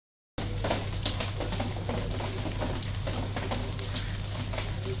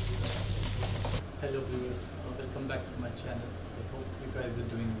back to my channel. I hope you guys are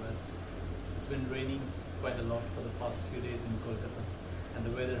doing well. It's been raining quite a lot for the past few days in Kolkata, and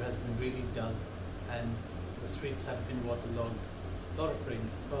the weather has been really dull, and the streets have been waterlogged. A lot of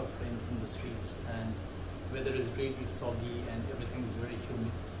rains in the streets, and weather is really soggy and everything is very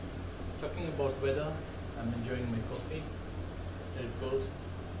humid. Talking about weather, I'm enjoying my coffee. There it goes.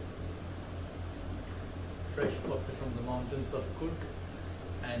 Fresh coffee from the mountains of Kurg.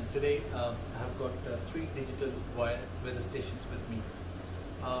 And today I have got 3 digital wire weather stations with me.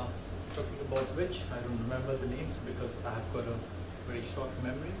 Talking about which, I don't remember the names because I have got a very short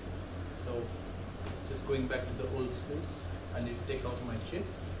memory. So just going back to the old schools, I need to take out my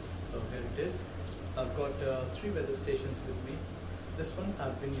chips. So here it is. I've got 3 weather stations with me. This one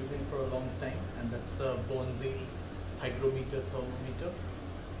I've been using for a long time, and that's the Hygrometer Thermometer.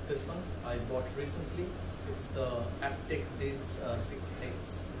 This one I bought recently. It's the Aptec DIDS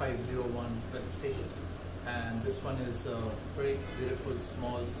 6X501 weather station, and this one is very beautiful,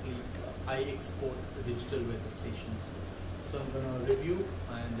 small, sleek, eye export digital weather stations. So I'm going to review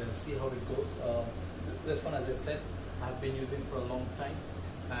and see how it goes. This one, as I said, I've been using for a long time,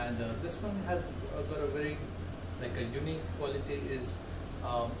 and this one has got a very a unique quality. Is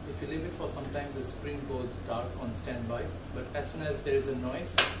if you leave it for some time, the screen goes dark on standby, but as soon as there is a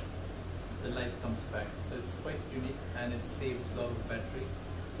noise, the light comes back. So it's quite unique, and it saves a lot of battery.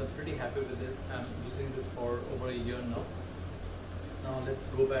 So I'm pretty happy with it. I'm using this for over a year now. Now let's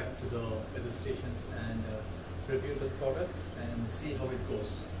go back to the weather stations and review the products and see how it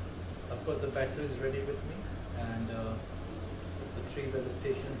goes. I've got the batteries ready with me, and the 3 weather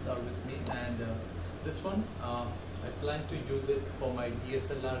stations are with me, and this one I plan to use it for my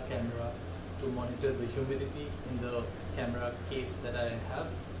DSLR camera to monitor the humidity in the camera case that I have.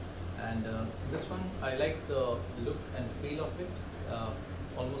 And this one, I like the look and feel of it.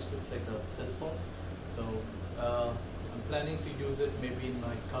 Almost looks like a cell phone. So I'm planning to use it maybe in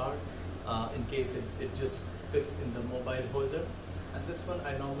my car in case it just fits in the mobile holder. And this one,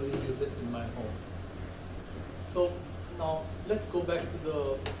 I normally use it in my home. So now let's go back to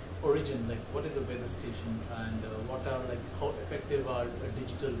the origin, like what is a weather station, and what are how effective are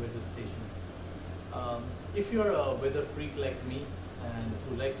digital weather stations. If you're a weather freak like me, and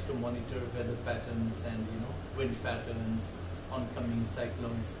who likes to monitor weather patterns and wind patterns, oncoming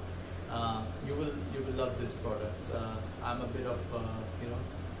cyclones, you will love this product. I'm a bit of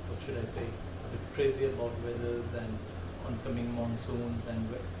what should I say, a bit crazy about weathers and oncoming monsoons and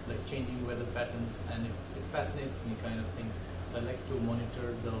changing weather patterns, and it fascinates me, kind of thing. So I like to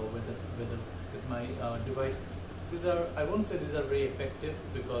monitor the weather with my devices. These are, I won't say these are very effective,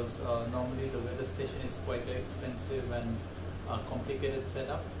 because normally the weather station is quite expensive and complicated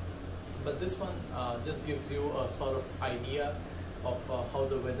setup, but this one just gives you a sort of idea of how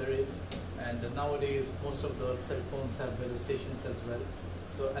the weather is. And nowadays most of the cell phones have weather stations as well.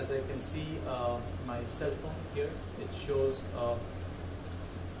 So as I can see, my cell phone here, it shows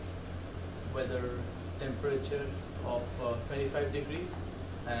weather temperature of 25 degrees,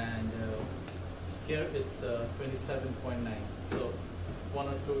 and here it's 27.9. so 1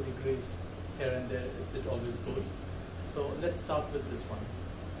 or 2 degrees here and there it always goes. So let's start with this one.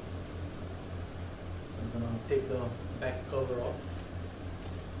 So I'm going to take the back cover off,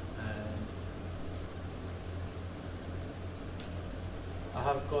 and I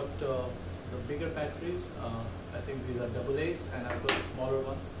have got the bigger batteries. I think these are AA's, and I've got the smaller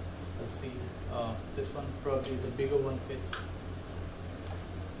ones. Let's see, this one, probably the bigger one fits.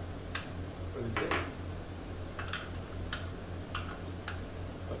 What is it?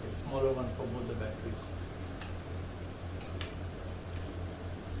 Okay, smaller one for both the batteries.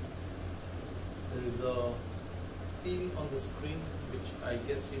 There is a peel on the screen, which I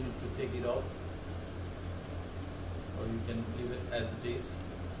guess you need to take it off, or you can leave it as it is.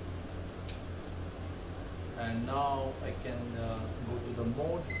 And now I can go to the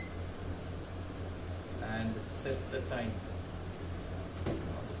mode and set the time.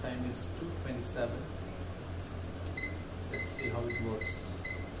 Now the time is 2:27. Let's see how it works.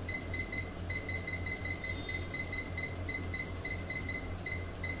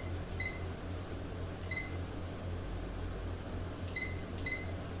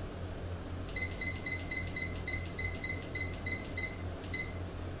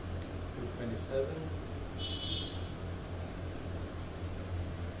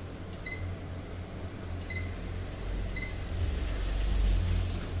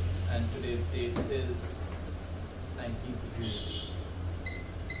 And today's date is 19th June.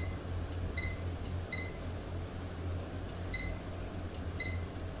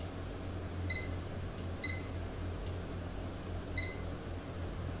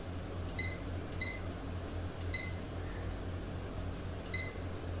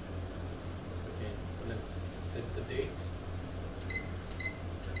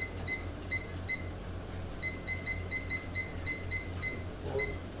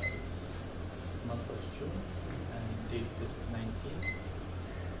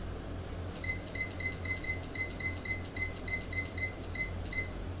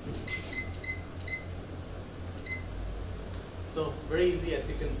 So very easy, as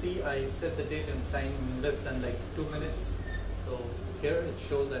you can see, I set the date and time in less than like 2 minutes. So here it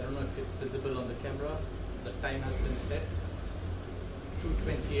shows, I don't know if it's visible on the camera, the time has been set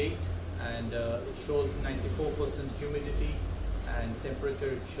 2:28, and it shows 94% humidity, and temperature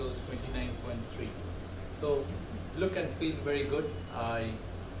it shows 29.3. So look and feel very good. I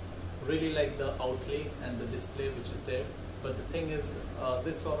really like the outlay and the display which is there, but the thing is,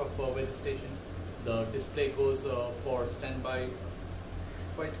 this sort of weather station, the display goes for standby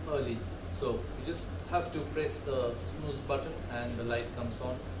quite early, so you just have to press the snooze button and the light comes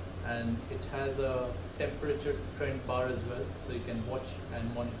on, and it has a temperature trend bar as well, so you can watch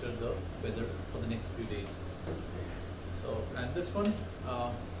and monitor the weather for the next few days. So, and this one,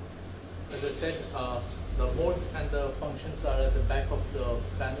 as I said, the modes and the functions are at the back of the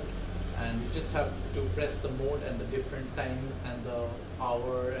panel, and you just have to press the mode and the different time and the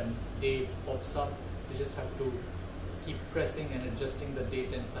hour and day pops up. So you just have to keep pressing and adjusting the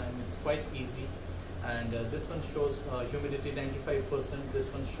date and time. It's quite easy. And this one shows humidity 95%, this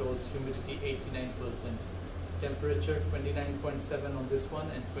one shows humidity 89%, temperature 29.7 on this one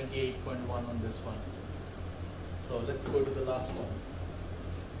and 28.1 on this one. So let's go to the last one.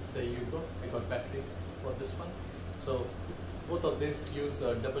 There you go, I got batteries for this one. So both of these use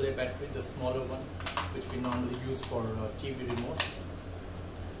a AA battery, the smaller one, which we normally use for TV remotes.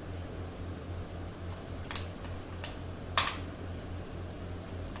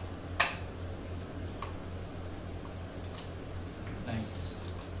 Nice.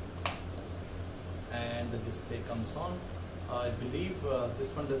 And the display comes on. I believe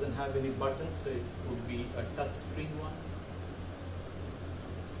this one doesn't have any buttons, so it would be a touch screen one.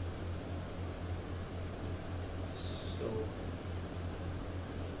 So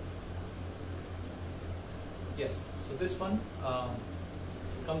yes, so this one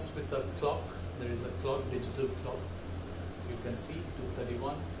comes with a clock. There is a clock, digital clock. You can see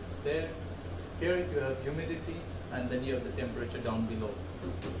 2:31. It's there. Here you have humidity, and then you have the temperature down below.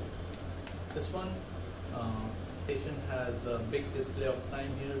 This one station has a big display of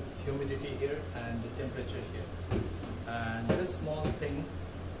time here, humidity here, and the temperature here. And this small thing,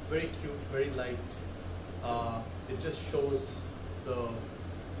 very cute, very light. It just shows the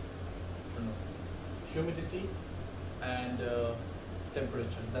humidity and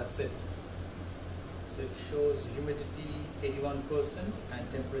temperature. That's it. So it shows humidity 81%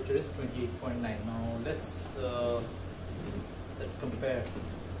 and temperature is 28.9. Now let's compare.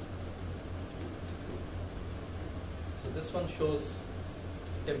 So this one shows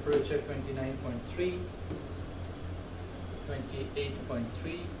temperature 29.3,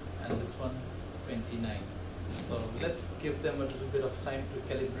 28.3, and this one 29. So let's give them a little bit of time to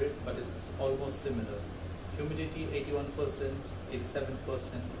calibrate, but it's almost similar. Humidity 81%,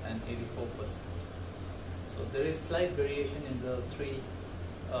 87%, and 84%. So there is slight variation in the three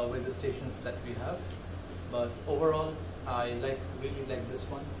weather stations that we have, but overall I really like this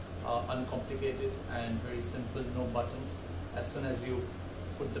one. Uncomplicated and very simple, no buttons. As soon as you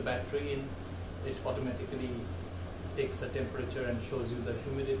put the battery in, it automatically takes the temperature and shows you the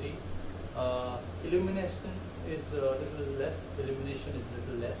humidity. Illumination is a little less.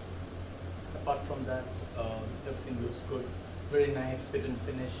 Apart from that, everything looks good. Very nice fit and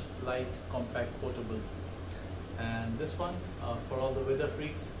finish, light, compact, portable. And this one, for all the weather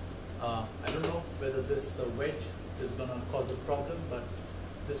freaks, I don't know whether this wedge is gonna cause a problem, but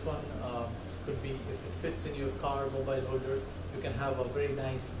this one could be, if it fits in your car mobile holder, you can have a very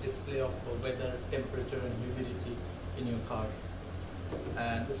nice display of weather, temperature and humidity in your car.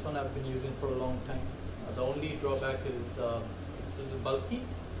 And this one I've been using for a long time. The only drawback is it's a little bulky,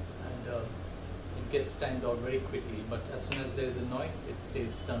 and it gets timed out very quickly, but as soon as there is a noise, it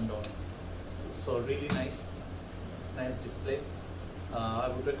stays turned on. So really nice display. I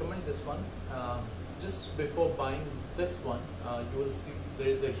would recommend this one. Just before buying this one, you will see there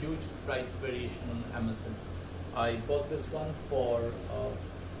is a huge price variation on Amazon. I bought this one for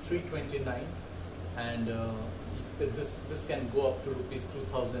 $329, and this can go up to rupees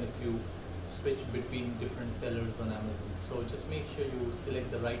 2,000 if you switch between different sellers on Amazon. So just make sure you select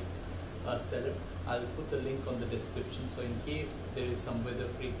the right seller. I'll put the link on the description, so in case there is some weather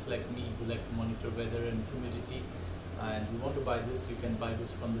freaks like me who like to monitor weather and humidity, and you want to buy this, you can buy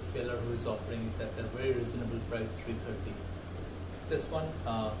this from the seller who is offering it at a very reasonable price, $330. This one,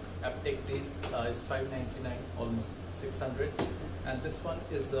 Aptec dates is $599, almost $600, and this one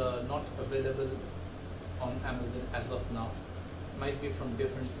is not available on Amazon as of now. Might be from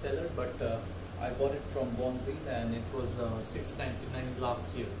different seller, but I bought it from Bonzi, and it was $699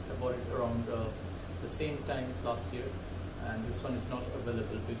 last year. I bought it around the same time last year, and this one is not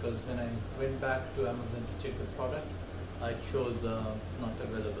available because when I went back to Amazon to check the product, it shows not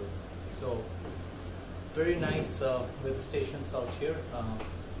available. So very nice weather stations out here.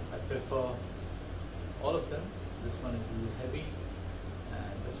 I prefer all of them. This one is a little heavy,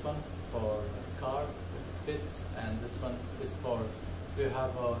 and this one for car if it fits, and this one is for if you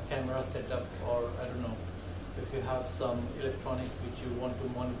have a camera setup, or I don't know, if you have some electronics which you want to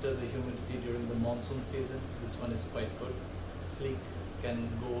monitor the humidity during the monsoon season. This one is quite good, sleek, can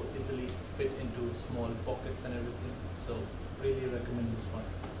go easily fit into small pockets and everything, so really recommend this one.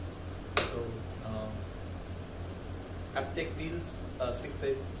 So Aptech deals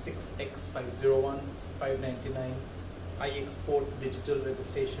 6X501 599, iExport digital weather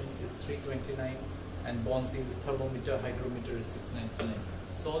station is 329, and Bonzi thermometer hygrometer is 699.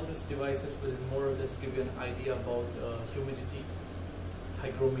 So all these devices will more or less give you an idea about humidity,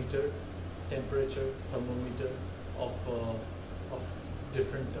 hygrometer, temperature, thermometer of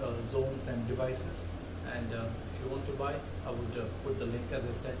different zones and devices. And if you want to buy, I would put the link as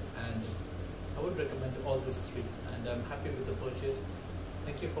I said, and I would recommend all these three, and I'm happy with the purchase.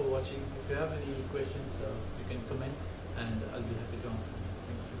 Thank you for watching. If you have any questions, you can comment and I'll be happy to answer.